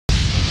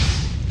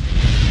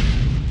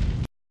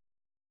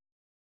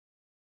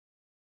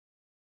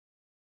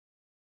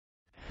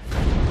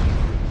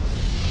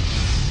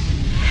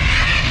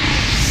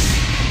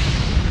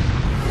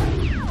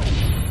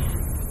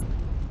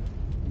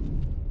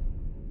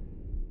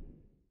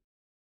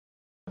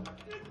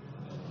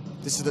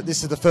This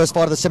is the first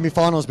fight of the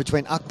semi-finals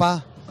between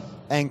Akbar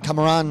and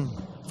Kamran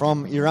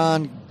from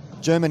Iran,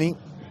 Germany.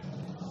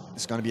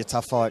 It's going to be a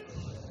tough fight.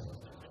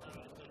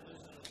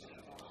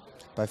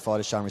 Both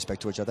fighters showing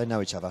respect to each other. They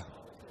know each other.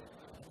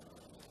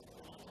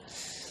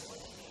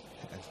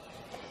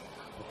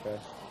 Okay.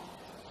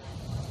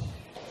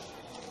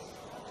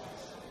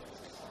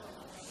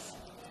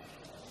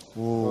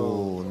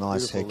 Ooh,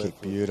 nice head kick.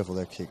 Foot. Beautiful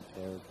head kick.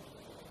 Yeah.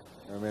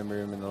 I remember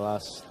him in the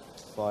last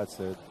fights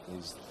that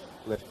his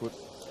left foot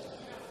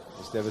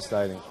was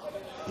devastating.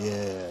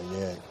 Yeah,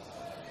 yeah.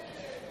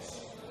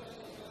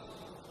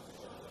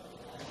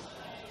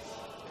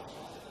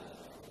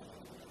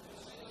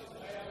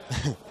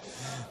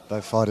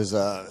 Both fighters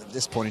are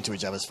just pointing to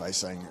each other's face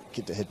saying,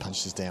 keep the head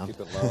punches down. Keep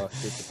it lower,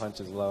 keep the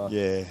punches lower.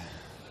 Yeah.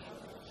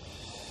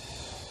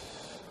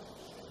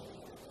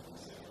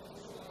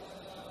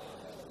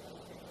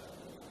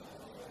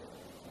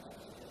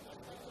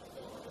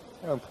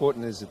 How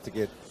important is it to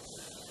get,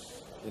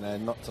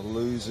 not to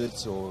lose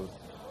it, or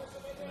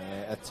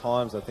at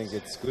times I think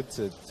it's good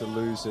to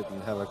lose it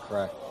and have a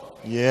crack.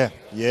 Yeah,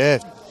 yeah,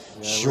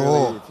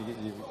 sure. Really,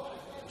 if you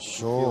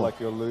Sure. feel like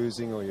you're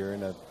losing or you're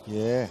in a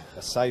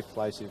safe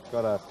place, you've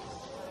got to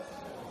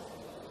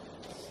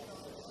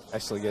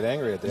actually get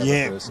angry at the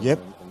other person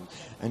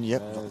and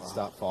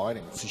start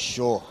fighting. For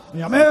sure.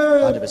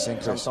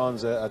 100%.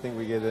 Sometimes I think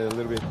we get a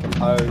little bit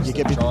composed. You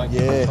get try and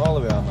get control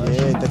of our emotions.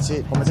 Yeah, that's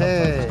it. Sometimes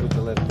it's good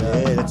to let it go.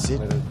 Yeah, that's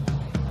it.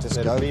 Just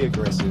let it be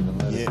aggressive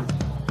and let it.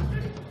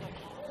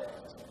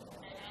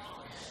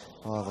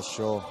 Oh, for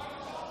sure.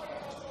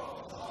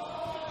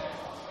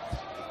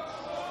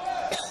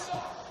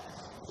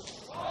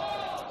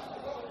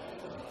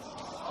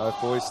 Both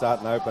boys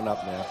starting to open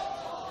up now.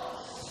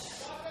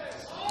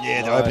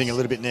 Yeah, they're opening a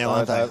little bit now,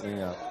 aren't they?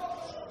 Opening up.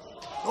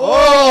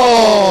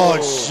 Oh,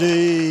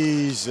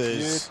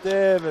 Jesus. You're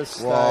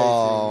devastating.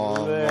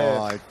 Oh,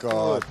 my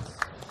God.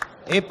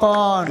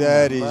 Ippon.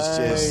 That is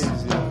just,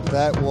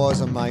 that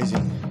was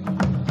amazing.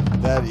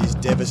 That is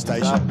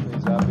devastation.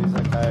 He's up, he's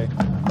okay.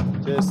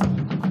 Just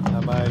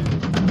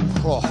amazing.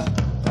 Oh,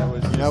 That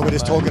was we're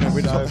just talking.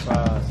 so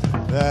fast.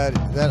 That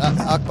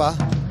Akbar.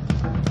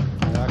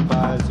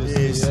 Akbar is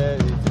just,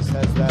 he just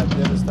has that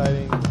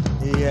devastating.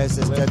 He has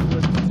this.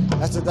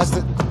 That's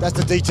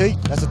the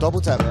DT. That's a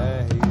double tap.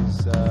 Yeah,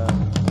 he's.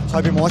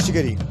 Toby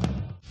Mwashigiri.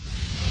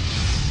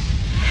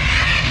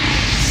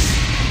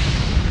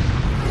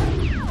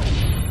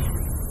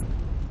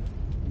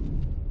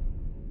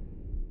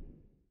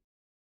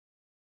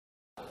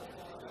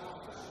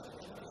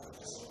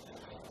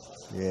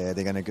 Yeah,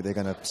 they're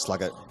gonna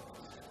slug it.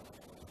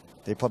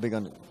 They're probably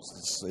gonna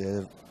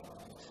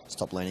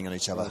stop leaning on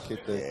each other.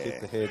 Keep the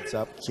heads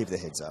up. Keep the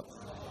heads up.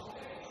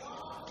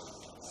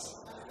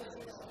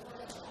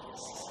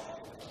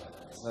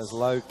 Those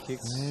low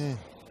kicks. Yeah.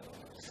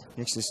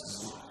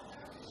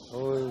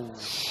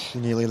 He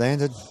nearly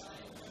landed.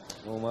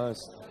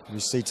 Almost. You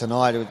see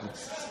tonight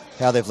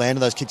how they've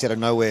landed those kicks out of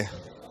nowhere.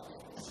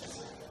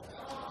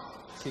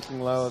 Kicking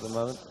low at the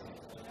moment.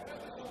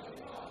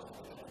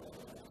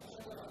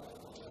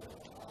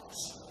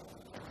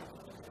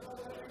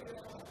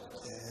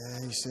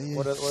 You see,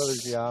 what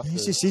is he after?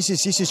 He's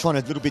just trying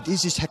a little bit.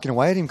 He's just hacking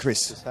away at him,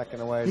 Chris. Just hacking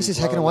away. He's just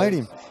hacking away at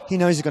him. He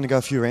knows he's going to go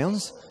a few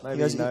rounds.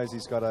 Maybe he knows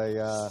he's got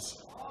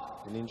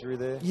an injury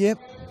there. Yep.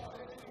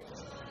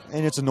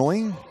 And it's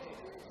annoying.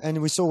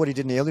 And we saw what he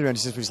did in the earlier round.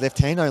 He says with his left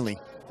hand only.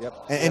 Yep.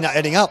 And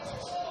adding up.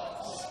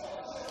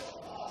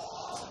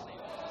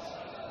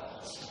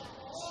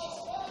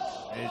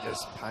 They're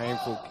just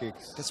painful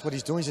kicks. That's what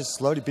he's doing. He's just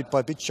slowly, bit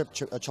by bit,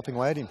 chopping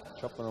away at him.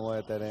 Chopping away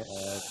at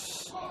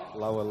that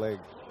lower leg.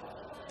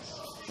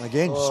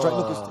 Again, straight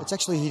look. It's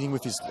actually hitting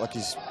with his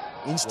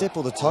instep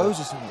or the toes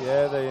or something.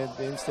 Yeah,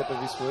 the instep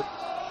of his foot.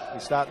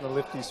 He's starting to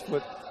lift his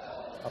foot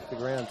up the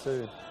ground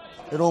too.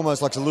 It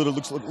almost looks a little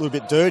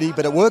bit dirty,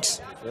 but it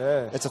works.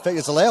 Yeah. It's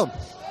it's allowed.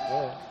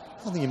 Yeah.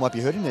 I think he might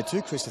be hurting there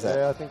too, Chris, with that.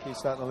 Yeah, I think he's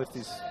starting to lift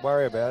his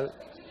worry about it.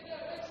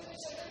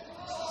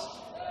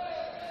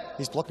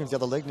 He's blocking with the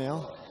other leg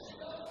now.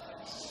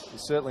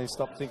 He's certainly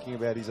stopped thinking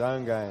about his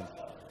own game.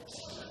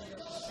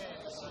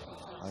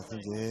 I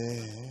think,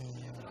 yeah.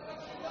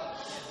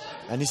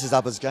 And this is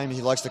Abba's game.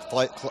 He likes to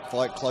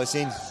fight close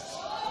in.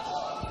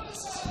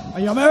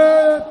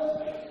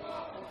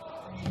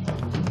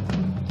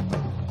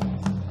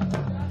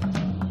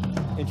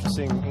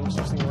 Interesting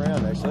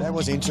round, actually. That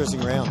was an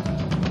interesting round.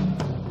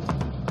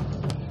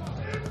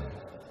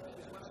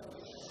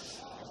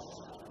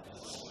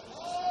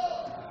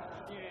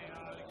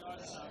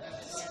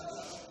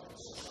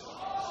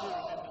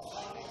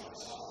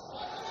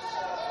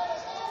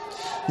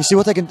 You see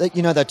what they can,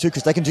 that too,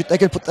 because they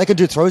can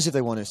do throws if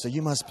they want to. So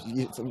you must,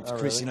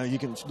 Chris, really? You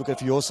can look at it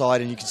for your side,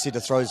 and you can see the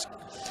throws,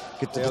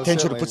 get the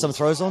potential to put some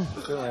throws on.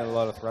 Certainly a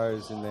lot of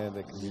throws in there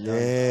that can be done.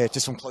 Yeah,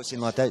 just from close in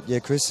like that. Yeah,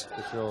 Chris.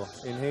 For sure.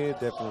 In here,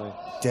 definitely.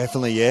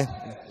 Definitely, yeah.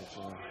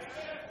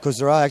 Because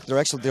they're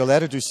allowed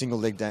to do single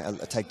leg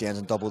takedowns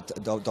and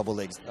double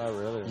legs. Oh,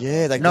 really?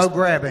 Yeah, they no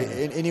grabbing.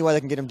 Any way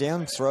they can get them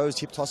down, throws,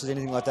 hip tosses,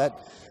 anything like that,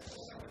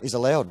 is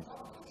allowed.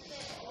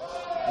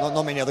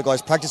 Not many other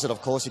guys practice it,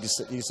 of course. You can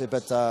see,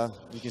 but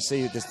you can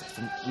see this.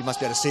 You must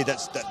be able to see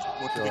that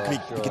what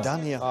we can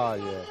done here. Oh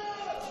yeah.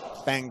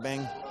 Bang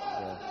bang.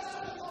 Yeah.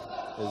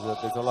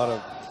 There's a lot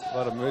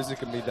of moves that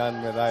can be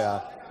done where they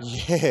are.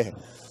 Yeah.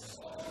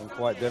 And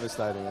quite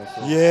devastating,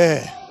 actually.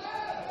 Yeah.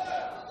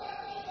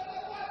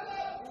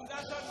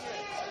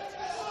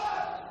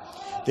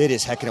 They're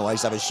just hacking away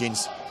each other's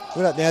shins.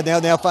 Look at that now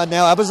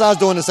Abazar's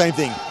doing the same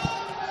thing.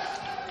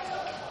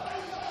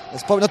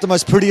 It's probably not the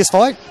most prettiest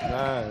fight.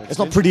 No. It's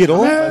not pretty at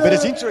all, but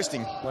it's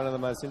interesting. One of the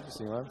most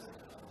interesting ones.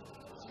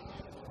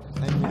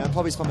 And,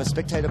 probably from a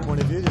spectator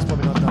point of view, it's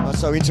probably not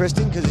so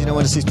interesting because you don't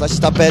want to see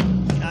splashes up bad.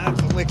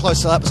 We're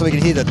close up so we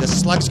can hear that the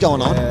slugs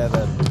going on.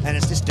 Yeah, and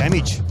it's just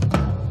damage.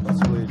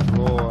 Possibly a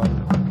draw.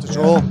 It's a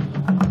draw.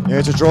 Yeah,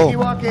 it's a draw.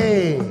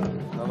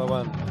 Another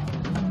one.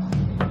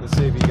 Let's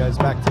see if he goes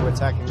back to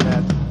attacking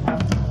that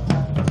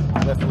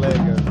left leg.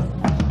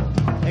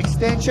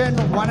 Extension,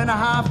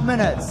 1.5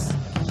 minutes.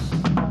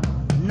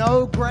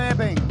 No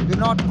grabbing. Do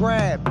not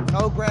grab.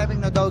 No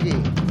grabbing the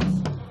doggy.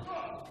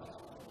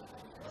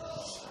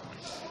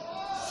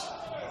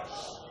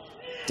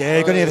 Yeah,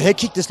 you're going to have a head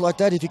kick just like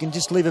that if you can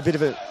just leave a bit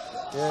of it.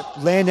 Yeah,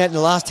 land that in the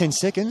last 10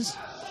 seconds.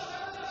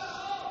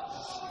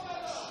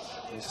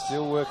 He's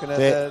still working at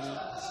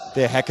that.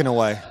 They're hacking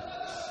away.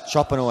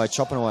 Chopping away.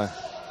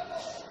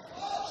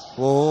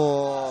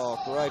 Whoa,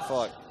 great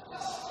fight.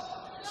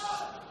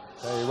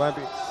 So he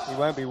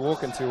won't be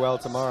walking too well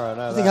tomorrow.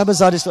 I think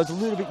Abazar just like a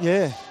little bit,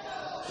 Yeah,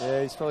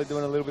 he's probably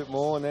doing a little bit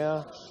more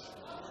now.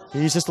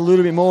 He's just a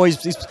little bit more. He's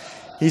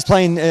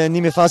playing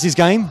Nimifazi's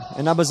game,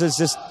 and Abazar's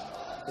just.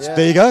 Yeah.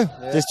 There you go.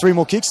 Yeah. There's 3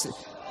 more kicks.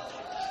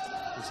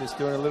 He's just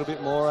doing a little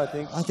bit more, I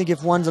think. I think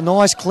if one's a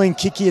nice clean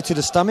kick here to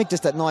the stomach,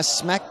 just that nice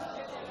smack.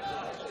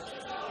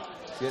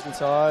 Getting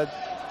tired.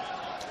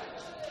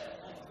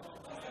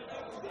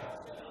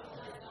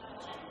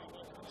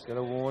 He's got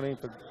a warning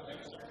for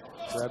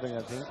grabbing,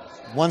 I think.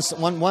 One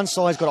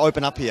side's got to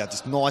open up here.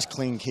 Just nice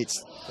clean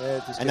hits. Yeah,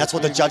 and that's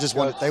what the judges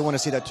want. They want to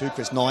see that too,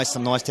 Chris.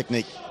 Some nice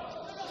technique.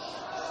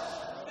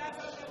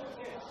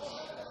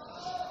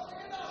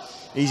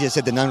 Easier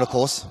said than done, of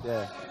course.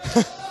 Yeah,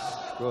 of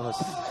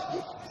course.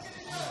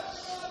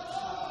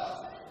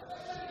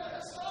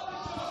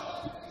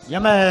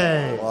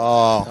 Yummy.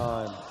 Wow.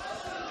 Time.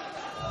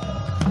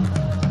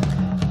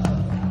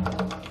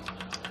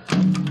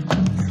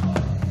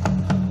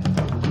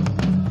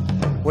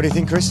 What do you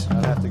think, Chris?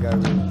 I'd have to go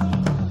with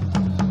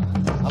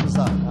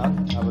Abazar.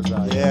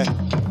 Abazar. Yeah.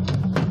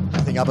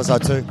 I think Abazar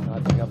too. I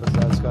think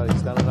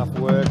he's done enough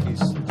work.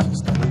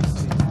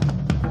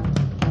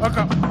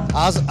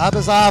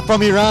 Abazar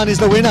from Iran is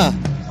the winner.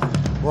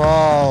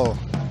 Whoa.